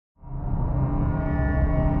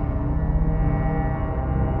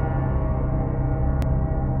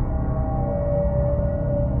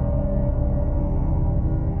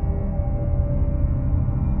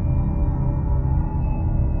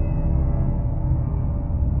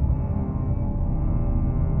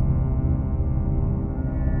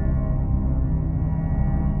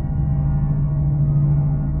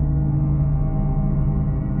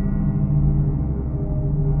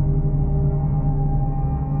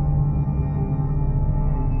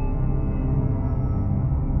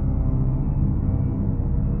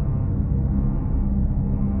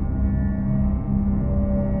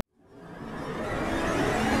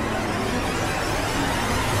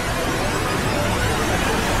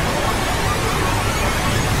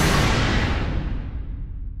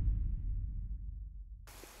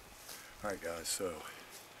So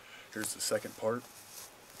here's the second part.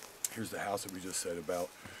 Here's the house that we just said about,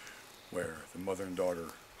 where the mother and daughter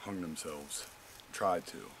hung themselves, tried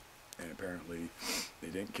to, and apparently they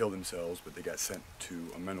didn't kill themselves, but they got sent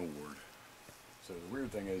to a mental ward. So the weird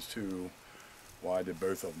thing is too, why did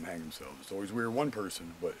both of them hang themselves? It's always weird one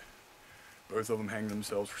person, but both of them hang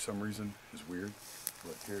themselves for some reason is weird.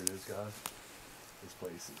 But here it is, guys. This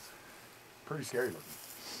place is pretty scary looking,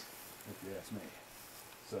 if you ask me.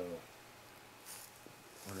 So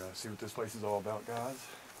we're gonna see what this place is all about, guys,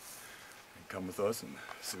 and come with us and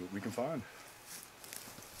see what we can find.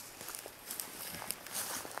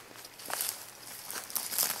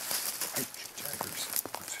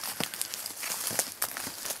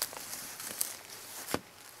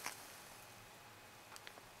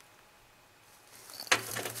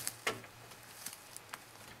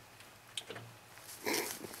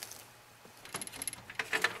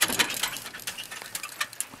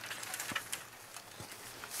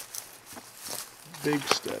 Big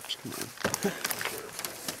steps, come on.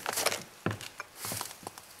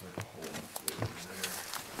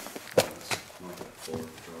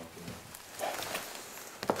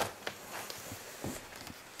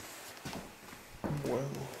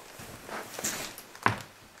 Well.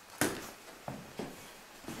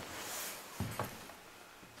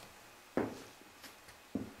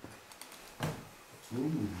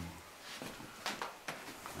 Ooh.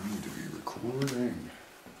 I need to be recording.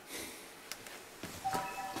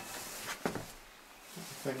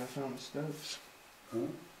 I think I found the steps. Huh?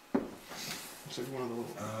 It's like one of the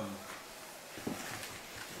little...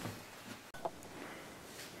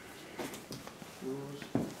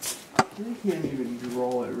 You can't even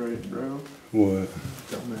draw it right, bro. What?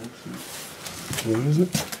 Dumbasses. What is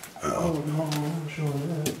it? Oh no, I'm showing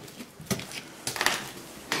that.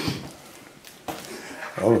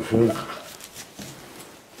 Oh, shit.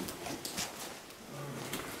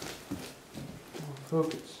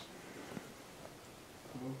 Focus.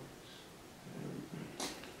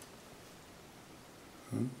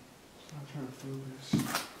 Huh? Stop trying to focus.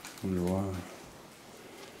 Wonder why.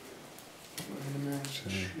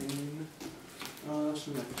 Chain. Oh, that's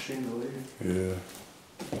like a chandelier. Yeah.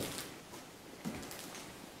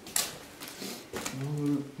 No,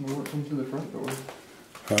 we weren't coming through the front door.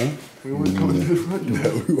 Huh? We weren't coming through the front door. No,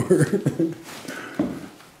 we weren't.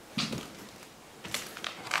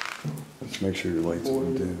 Let's make sure your lights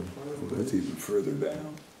on down. Oh, that's even further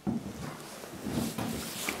down.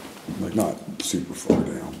 Like not super far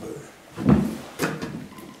down, but.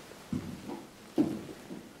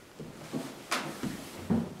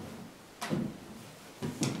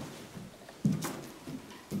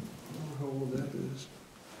 How old that is.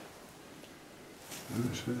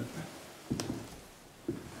 Oh, shit.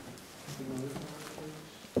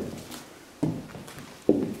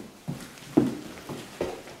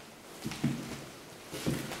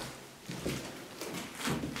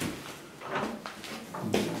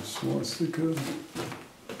 Swastika.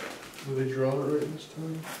 Did they draw it right this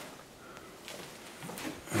time?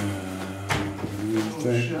 Oh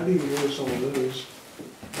shit, I didn't even notice all of those.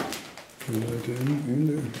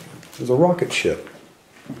 There's a rocket ship.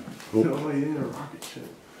 Oh yeah, a rocket ship.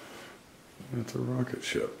 That's a rocket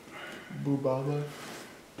ship. Boobaba.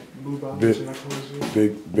 Boobaba's not close.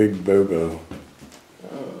 Big Bobo.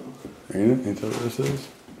 Oh. Ain't it? Ain't that what this is?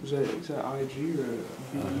 Is that IG or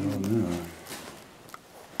I don't know.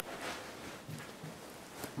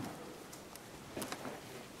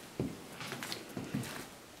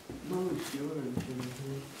 I'm not really feeling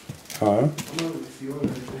anything. Huh? I'm not really feeling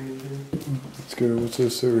anything. Let's go. What's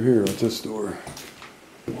this over here? What's this door?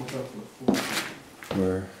 Walk out from the floor.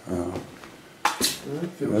 Where? Oh.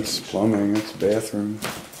 That's plumbing. That's bathroom.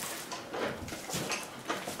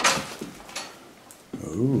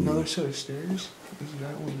 Ooh. Another set of stairs? Is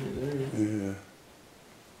that one right there? Yeah.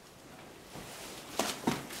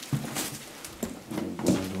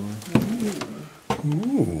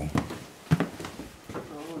 Ooh.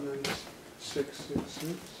 Oh, and then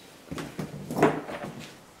 666.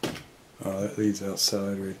 Oh, that leads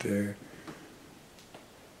outside right there.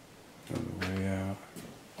 On the way out.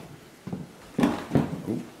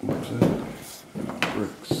 Oh, what's that? Oh,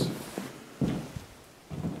 bricks.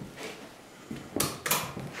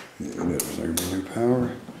 Yeah, that was like a new power.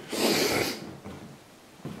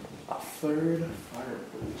 A third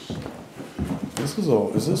fireplace.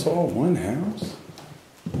 Is this all one house?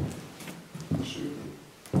 Shoot.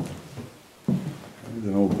 There's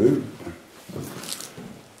an old boot.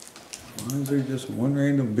 Why is there just one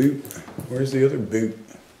random boot? Where's the other boot?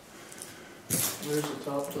 There's the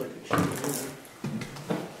top to like a chandelier.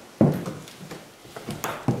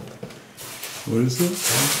 What is it?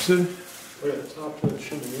 What did you say? Right at the top of the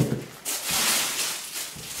chimney.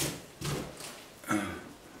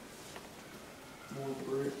 More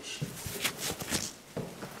bricks.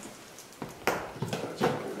 That's a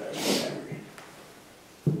good ass battery.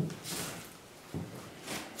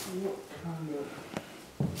 What kind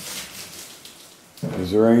of... Is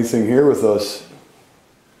there anything here with us?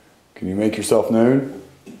 Can you make yourself known?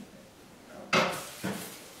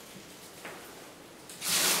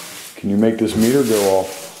 Can you make this meter go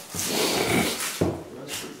off?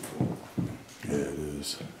 That's pretty cool. Yeah, it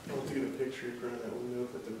is. I want to get a picture in front of that window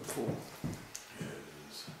if like the cool. Yeah, it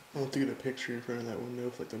is. I want to get a picture in front of that window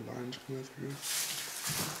if like the line's coming through.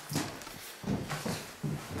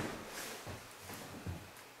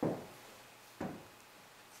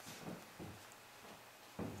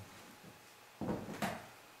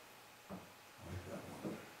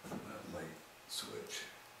 That light switch.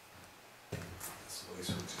 This light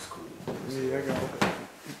switch is cool. Yeah, I got it.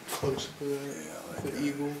 Close up to that. Yeah, I like The that.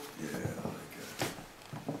 eagle. Yeah, I like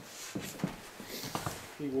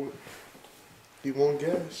it. You won't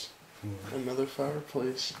guess. Another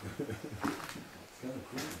fireplace. It's kind of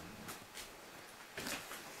cool.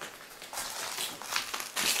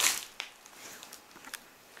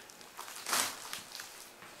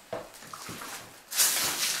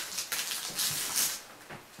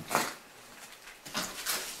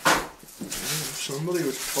 Somebody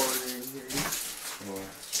was farting in here.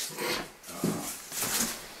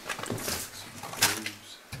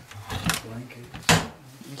 Some blankets.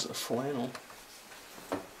 It's a flannel.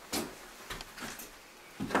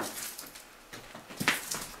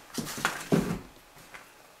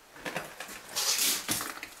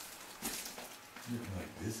 Getting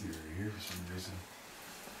like busier here for some reason.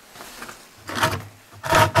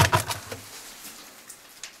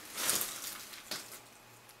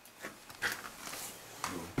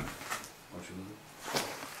 Watch your look.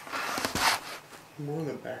 More on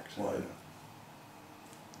the back side. What?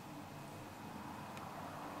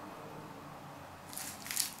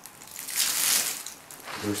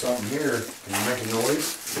 There's something here. Can you make a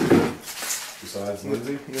noise? Besides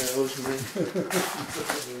Lindsay? Yeah, that was me.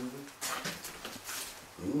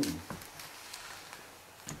 Ooh.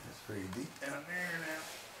 That's pretty deep down there now,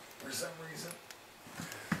 for some reason.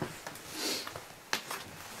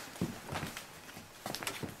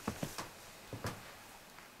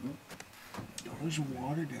 There's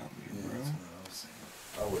water down there, Yeah, bro. that's what I was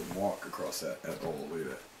saying. I wouldn't walk across that at all. Look at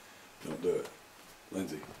that. Don't do it.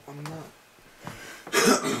 Lindsay. I'm not.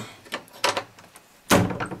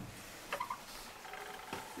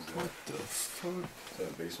 What the fuck? Is that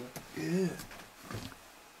a basement? Yeah.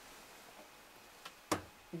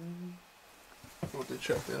 I want to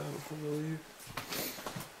check that out before we leave.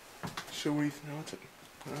 So what do you think?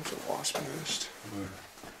 That's a wasp nest.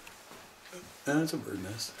 That's a bird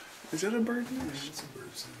nest. Is that a bird Yeah, nest? it's a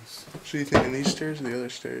bird's nest. So you thinking these stairs or the other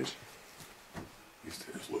stairs? These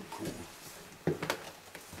stairs look cool.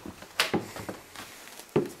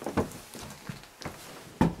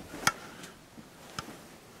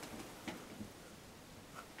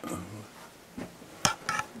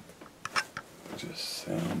 It just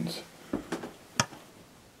sounds.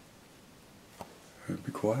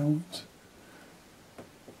 Be quiet once.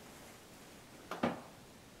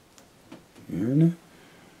 You hearing it?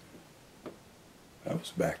 That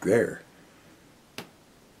was back there.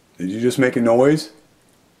 Did you just make a noise?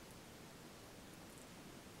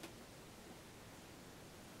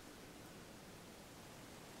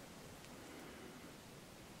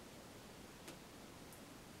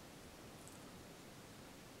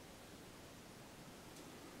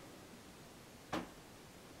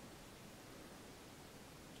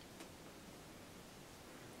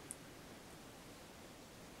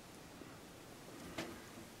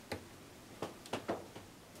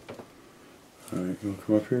 Alright, you want to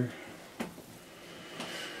come up here?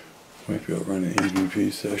 Might be able to run an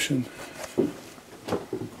EVP session. You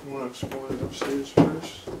want to explore the upstairs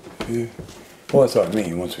first? Yeah. Well, that's what I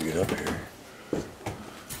mean once we get up here.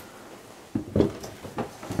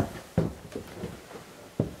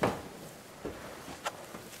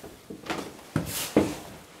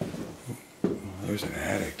 There's an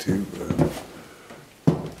attic too, but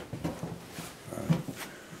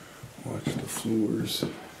watch the floors.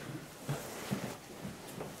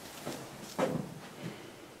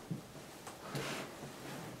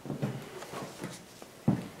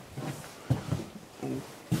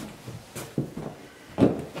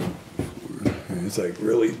 It's like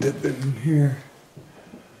really dipping in here.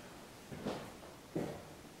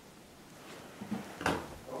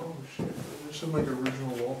 Oh shit, there's some like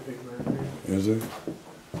original wallpaper in here. Is it?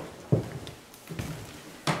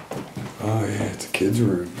 Oh yeah, it's a kid's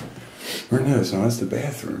room. Or no, it's not. It's the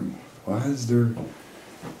bathroom. Why is there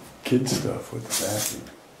kid stuff with the bathroom?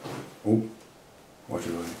 Oh, watch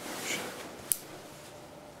your leg.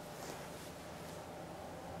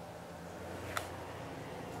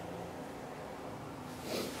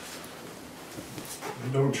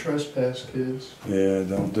 Don't trespass, kids. Yeah,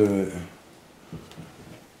 don't do it.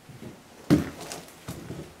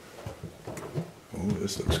 Oh,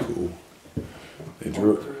 this looks cool. They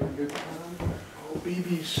drew it. Oh,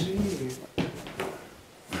 BBC.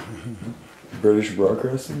 British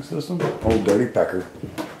Broadcasting System? Oh, Dirty Packer.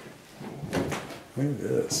 Look at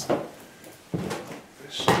this. There's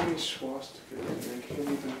so many swastikas and they can't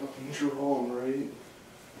even fucking draw them right.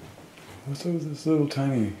 What's up with this little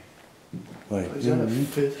tiny, like, Is that a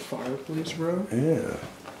fifth fireplace, bro? Yeah.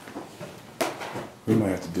 We might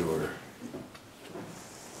have to do our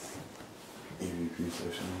EVP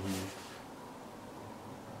session.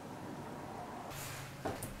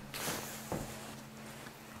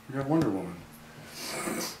 We got Wonder Woman.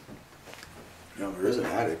 Yeah, there is an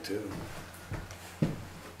attic too.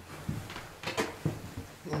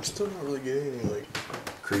 I'm still not really getting any, like,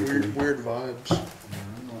 Creepy. weird vibes.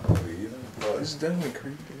 I'm not really either. But It's definitely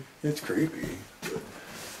creepy. it's creepy, but it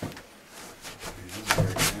is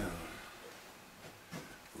right now.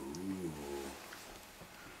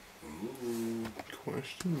 Ooh.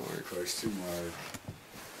 Question mark. Question mark.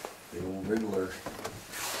 The old Riddler.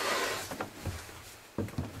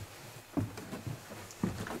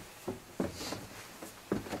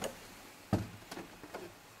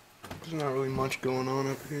 There's not really much going on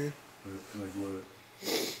up here. Like what?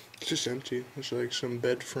 It's just empty. There's like some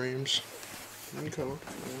bed frames. Okay.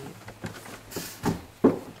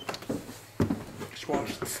 Just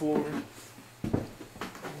watch the floor.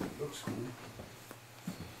 Looks cool.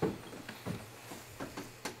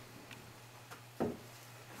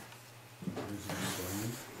 There's a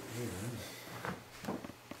stone. Yeah.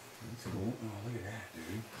 That's cool. Oh, look at that,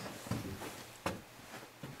 dude.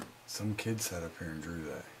 Some kid sat up here and drew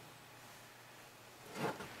that.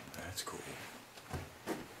 That's cool.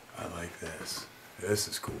 I like this. This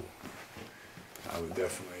is cool. I would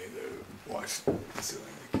definitely watch the ceiling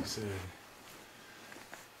like you said.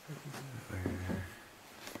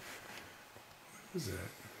 What is that?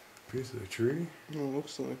 Piece of a tree? No, it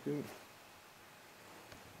looks like it. I wonder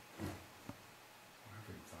if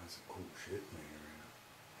we can find some cool shit laying around.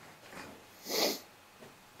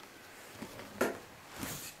 I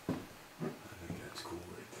think that's cool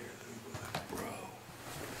right there, though, bro.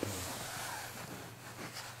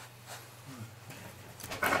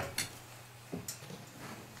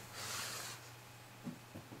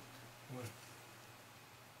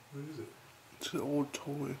 What is it? It's an old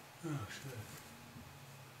toy. Oh, shit.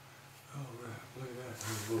 Oh, right. Look at that.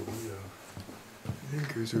 There's a little window. I think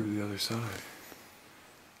it goes over to the other side.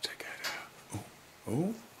 Check that out.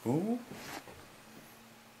 Oh. Oh. Oh.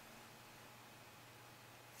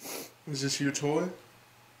 Is this your toy?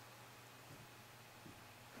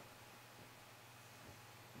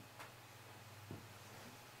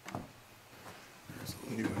 There's a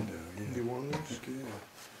little window. Yeah. You want this? Heck yeah.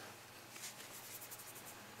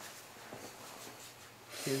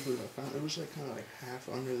 Here's what I found. It was like kind of like half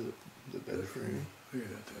under the bed frame. Look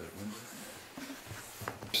at that window.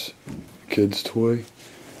 Kid's toy.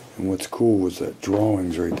 And what's cool was that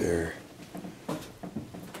drawings right there.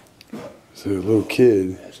 So a little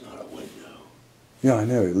kid. That's not a window. Yeah, I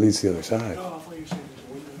know. It leads to the other side. Oh, I thought you said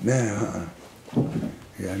there's a window.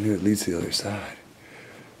 No, Yeah, I knew it leads to the other side.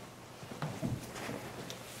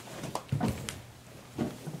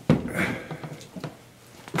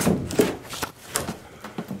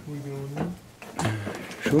 We going in?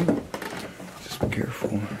 Sure. Just be careful.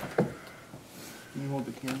 Can you hold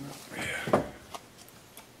the camera? Yeah.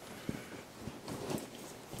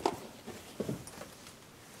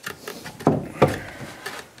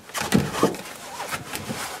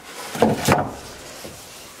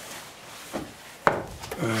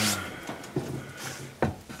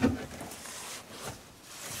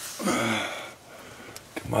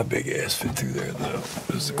 Can my big ass fit through there, though?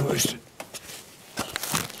 That's the question.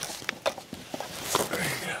 There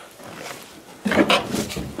you go.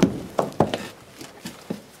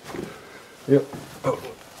 Yep. Oh.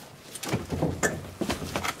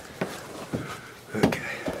 Okay.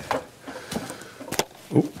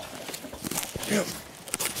 Oh. Yep.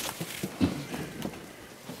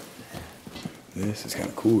 This is kind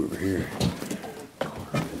of cool over here.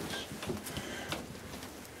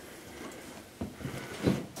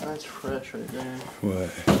 That's fresh right there. What?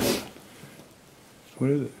 What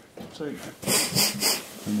is it? It's like,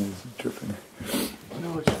 It's dripping.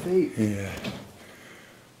 no, it's fake. Yeah.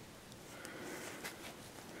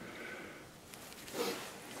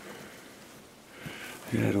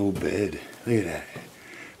 Look at that old bed. Look at that.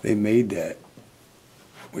 They made that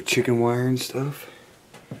with chicken wire and stuff.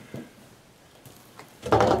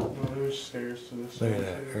 Oh, there's stairs to this. Look at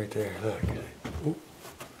that right there. Look. Oh,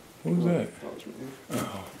 what was that? That was me.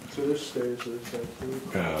 Oh. So there's stairs to this side too.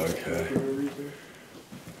 Oh, okay.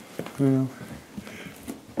 Well,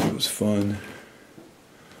 it was fun.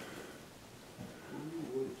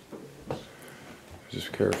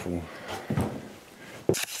 Just careful.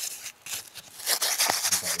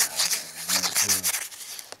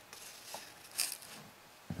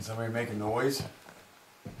 Is somebody making noise?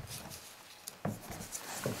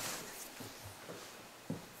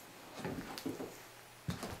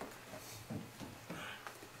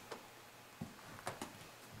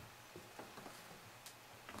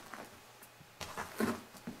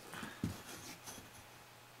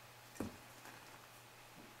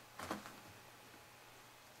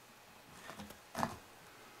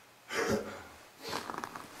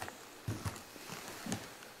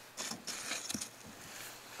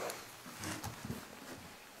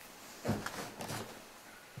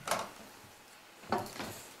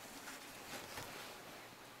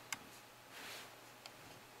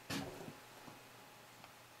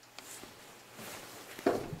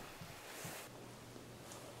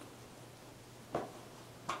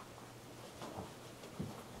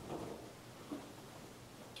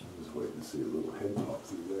 Waiting to see a little head pop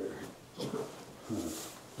through there.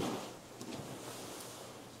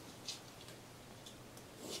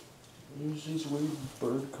 There's these weird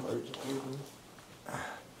bird cards over.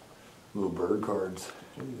 Little bird cards.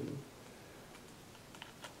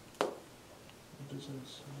 What does that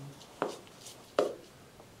say?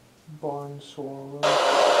 Barn swallow.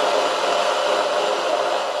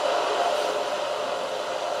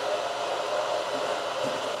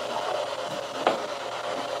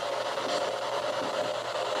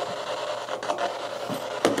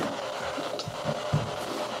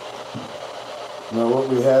 Now what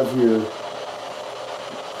we have here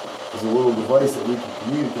is a little device that we can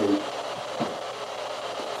communicate.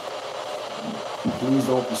 Please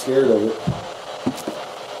don't be scared of it.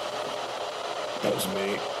 That was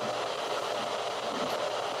me.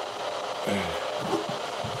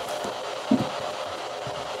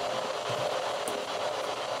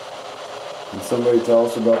 Can somebody tell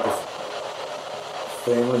us about the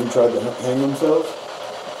family who tried to hang themselves?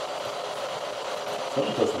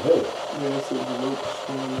 Something touched my head. Yeah, it's the ropes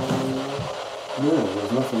going on there. No,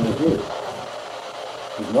 there's nothing right here.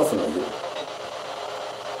 There's nothing right here.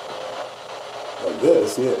 Like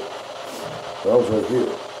this, yeah. That was right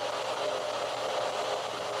here.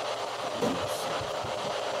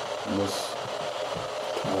 Almost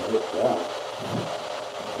kind of hit that.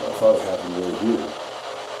 I thought it happened right here.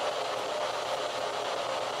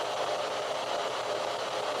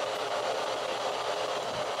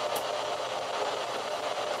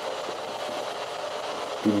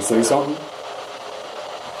 Can you say something?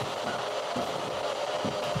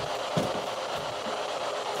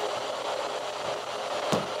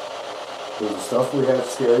 Does the stuff we have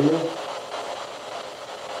scare you?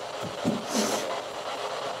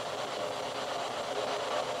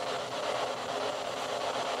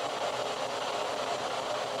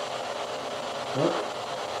 What?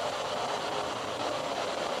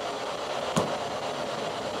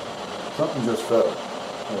 Something just fell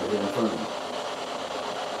right here in front of me.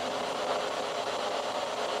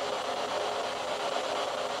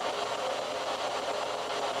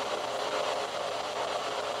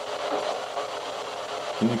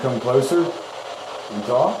 Can you come closer and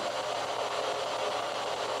talk?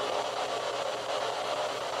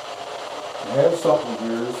 I have something of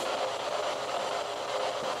yours.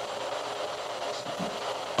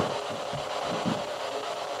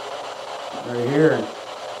 Right here.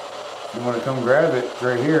 You want to come grab it? It's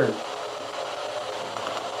right here.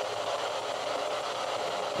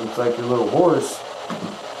 Looks like your little horse.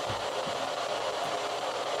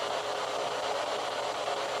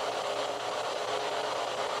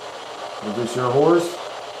 Is this your horse?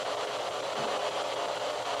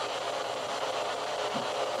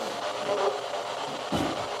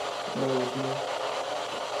 That was me.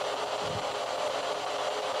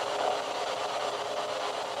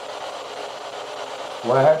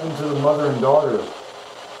 What happened to the mother and daughter?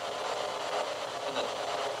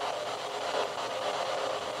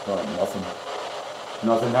 Oh, nothing.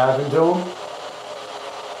 Nothing happened to them?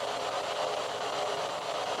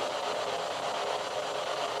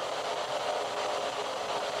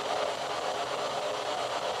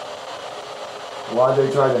 Why'd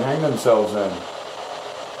they try to hang themselves then?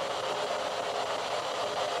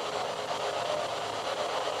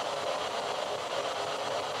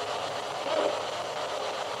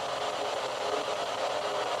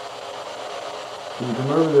 Can you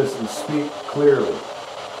come over this and speak clearly?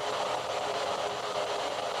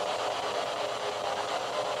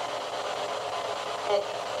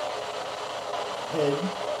 Head.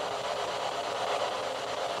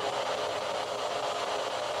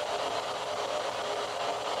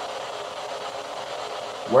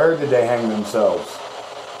 Where did they hang themselves?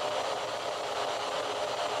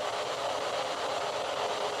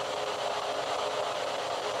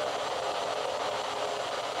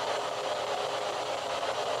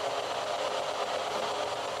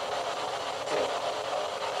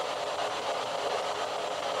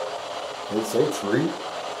 Did it say tree?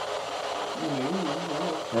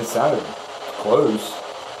 That sounded close.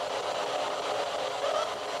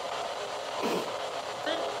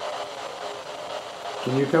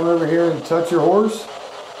 Can you come over here and touch your horse?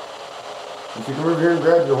 If you come over here and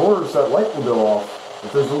grab your horse, that light will go off.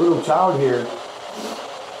 If there's a little child here.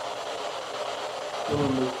 I'm gonna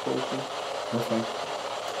move closer. That's fine.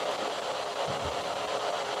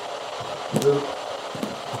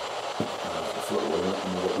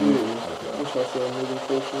 That's why I said I'm moving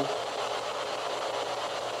closer.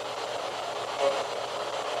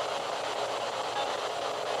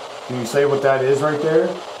 Can you say what that is right there?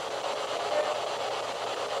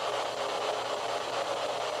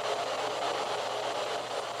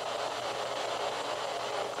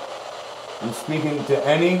 I'm speaking to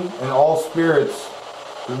any and all spirits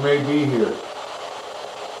who may be here.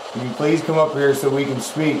 Can you please come up here so we can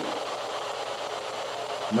speak?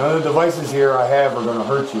 None of the devices here I have are going to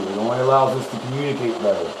hurt you. It only allows us to communicate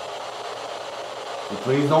better. So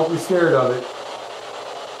please don't be scared of it.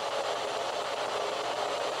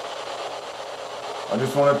 I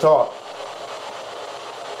just want to talk.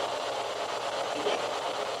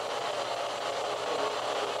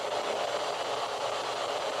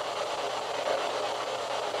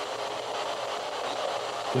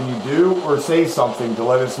 Can you do or say something to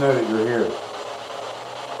let us know that you're here?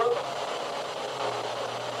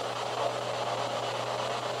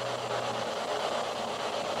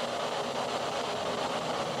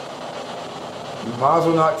 You might as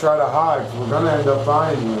well not try to hide, because we're going to end up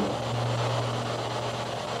finding you.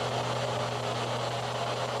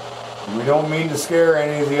 And we don't mean to scare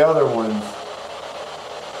any of the other ones.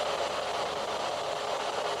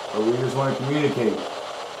 But we just want to communicate. You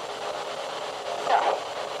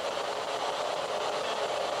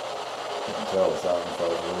can tell it's out if I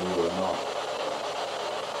was really or not.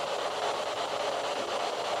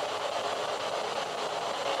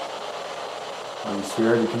 Are you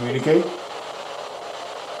scared to communicate?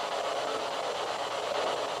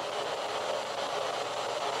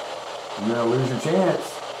 You're going to lose your chance.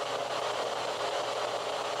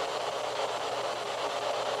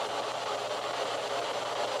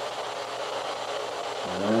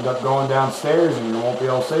 You're going to end up going downstairs and you won't be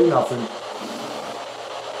able to say nothing.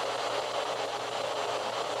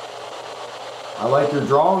 I like your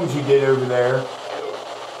drawings you did over there.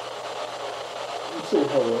 You say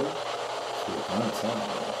hello.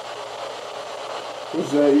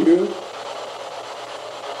 Was that you?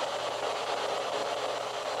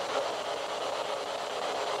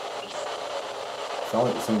 Sound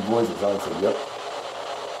like the same voice as I said, yep.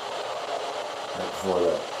 Right before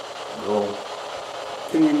that. Girl.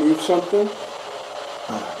 Can you move something?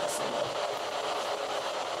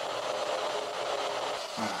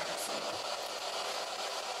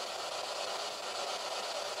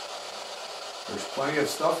 There's plenty of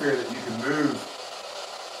stuff here that you can move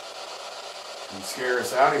and scare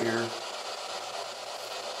us out of here.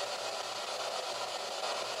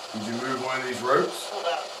 Did you move one of these ropes?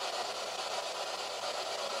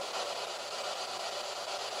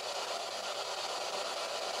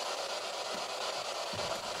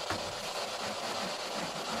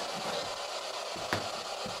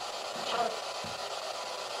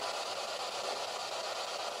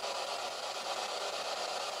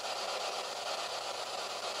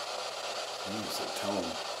 Tell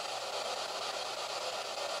them.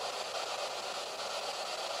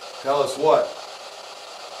 Tell us what?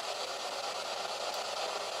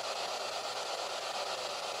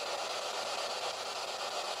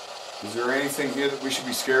 Is there anything here that we should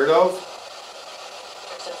be scared of?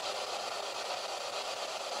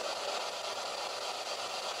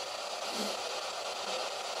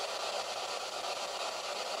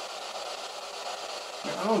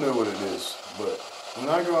 I don't know what it is, but when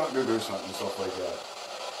I go out and go ghost hunting and stuff like that,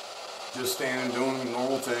 just standing, doing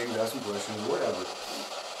normal things, asking questions, whatever.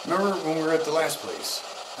 Remember when we were at the last place?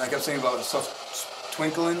 I kept saying about stuff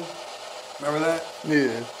twinkling? Remember that?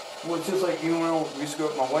 Yeah. Well, it's just like, you know, we used to go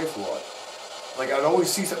with my wife a lot. Like, I'd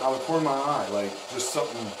always see something, I would corner my eye, like, just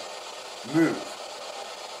something move.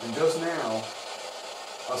 And just now,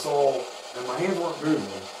 I saw, and my hands weren't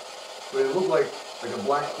moving, but it looked like a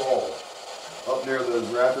black ball up near those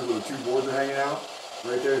rafters where the two boards are hanging out.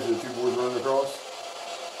 Right there, so the two boards running across.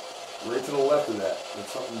 Right to the left of that, there's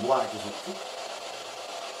something black just went.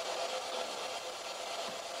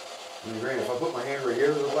 I mean, granted, if I put my hand right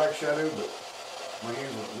here, there's a black shadow, but my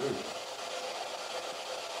hands weren't moving.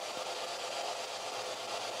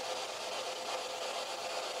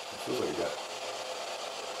 It feels like it got.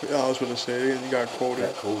 Yeah, I was gonna say, you got colder.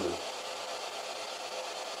 Got colder.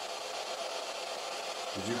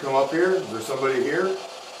 Did you come up here? Is there somebody here? No,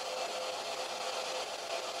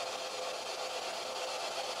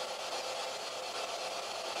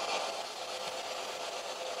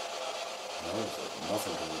 there's like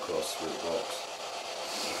nothing coming across straight rocks.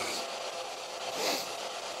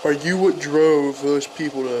 Are you what drove those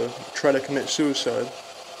people to try to commit suicide?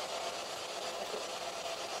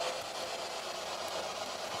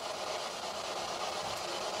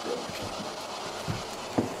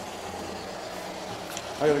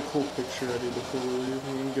 I got a cool picture I did before we leave. You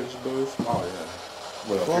can get us both. Oh yeah.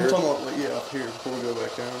 What, up Well, I'm here? talking about, like, yeah, up here before we go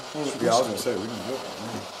back down. Yeah, I was gonna say we can do it.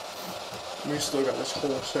 We still got this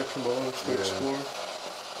whole section below us to explore.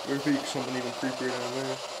 There'd be something even creepier down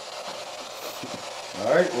there.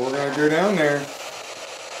 Alright, well, we're gonna go down there.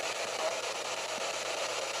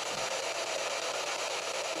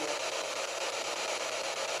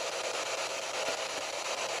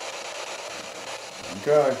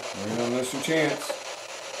 Okay, we don't miss your chance.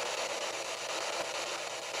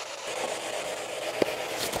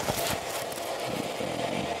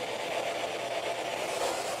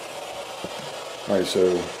 Alright, so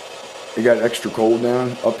it got extra cold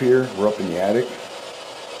down up here. We're up in the attic.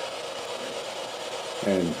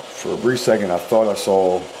 And for a brief second I thought I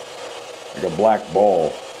saw like a black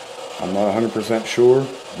ball. I'm not 100% sure,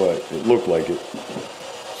 but it looked like it.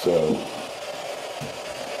 So,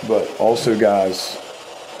 but also guys,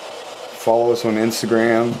 follow us on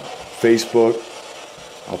Instagram, Facebook.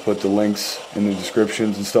 I'll put the links in the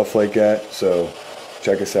descriptions and stuff like that. So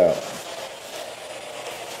check us out.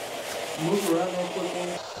 Move around real quick,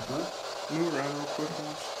 once. Huh? Move around real quick,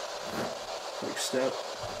 once. Like step.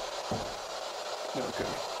 Okay.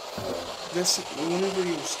 This, whenever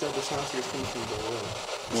you step, it sounds like it's coming from below.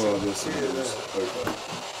 Well, this is okay.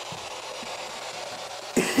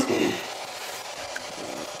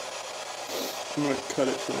 I'm gonna cut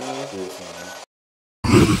it for now.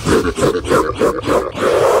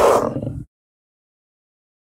 Yeah,